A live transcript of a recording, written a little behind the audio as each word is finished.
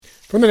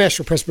From the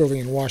National Press Building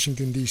in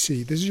Washington,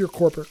 D.C., this is your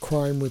Corporate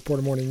Crime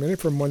Reporter Morning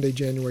Minute for Monday,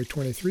 January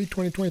 23,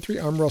 2023.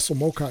 I'm Russell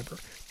Mokhiber.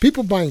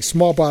 People buying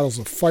small bottles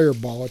of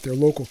Fireball at their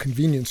local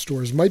convenience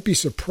stores might be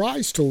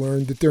surprised to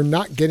learn that they're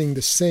not getting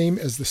the same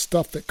as the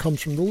stuff that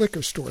comes from the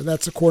liquor store.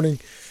 That's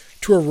according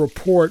to a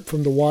report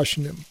from the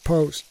Washington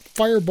Post.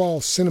 Fireball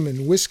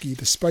Cinnamon Whiskey,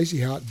 the spicy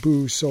hot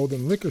booze sold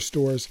in liquor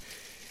stores,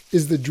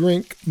 is the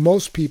drink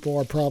most people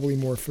are probably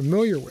more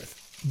familiar with.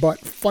 But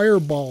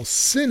Fireball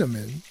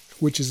Cinnamon,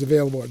 which is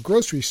available at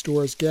grocery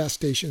stores, gas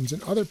stations,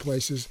 and other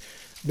places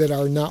that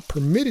are not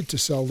permitted to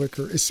sell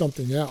liquor, is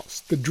something else.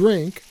 The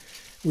drink,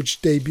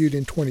 which debuted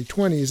in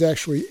 2020, is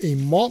actually a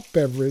malt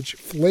beverage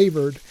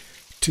flavored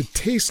to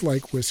taste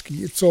like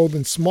whiskey. It's sold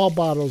in small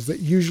bottles that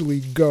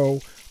usually go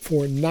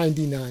for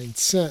 99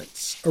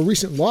 cents. A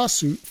recent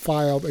lawsuit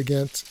filed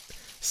against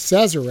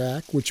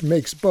Sazerac, which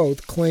makes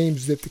both,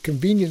 claims that the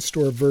convenience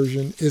store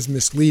version is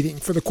misleading.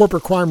 For the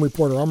Corporate Crime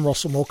Reporter, I'm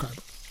Russell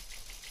Mokhiber.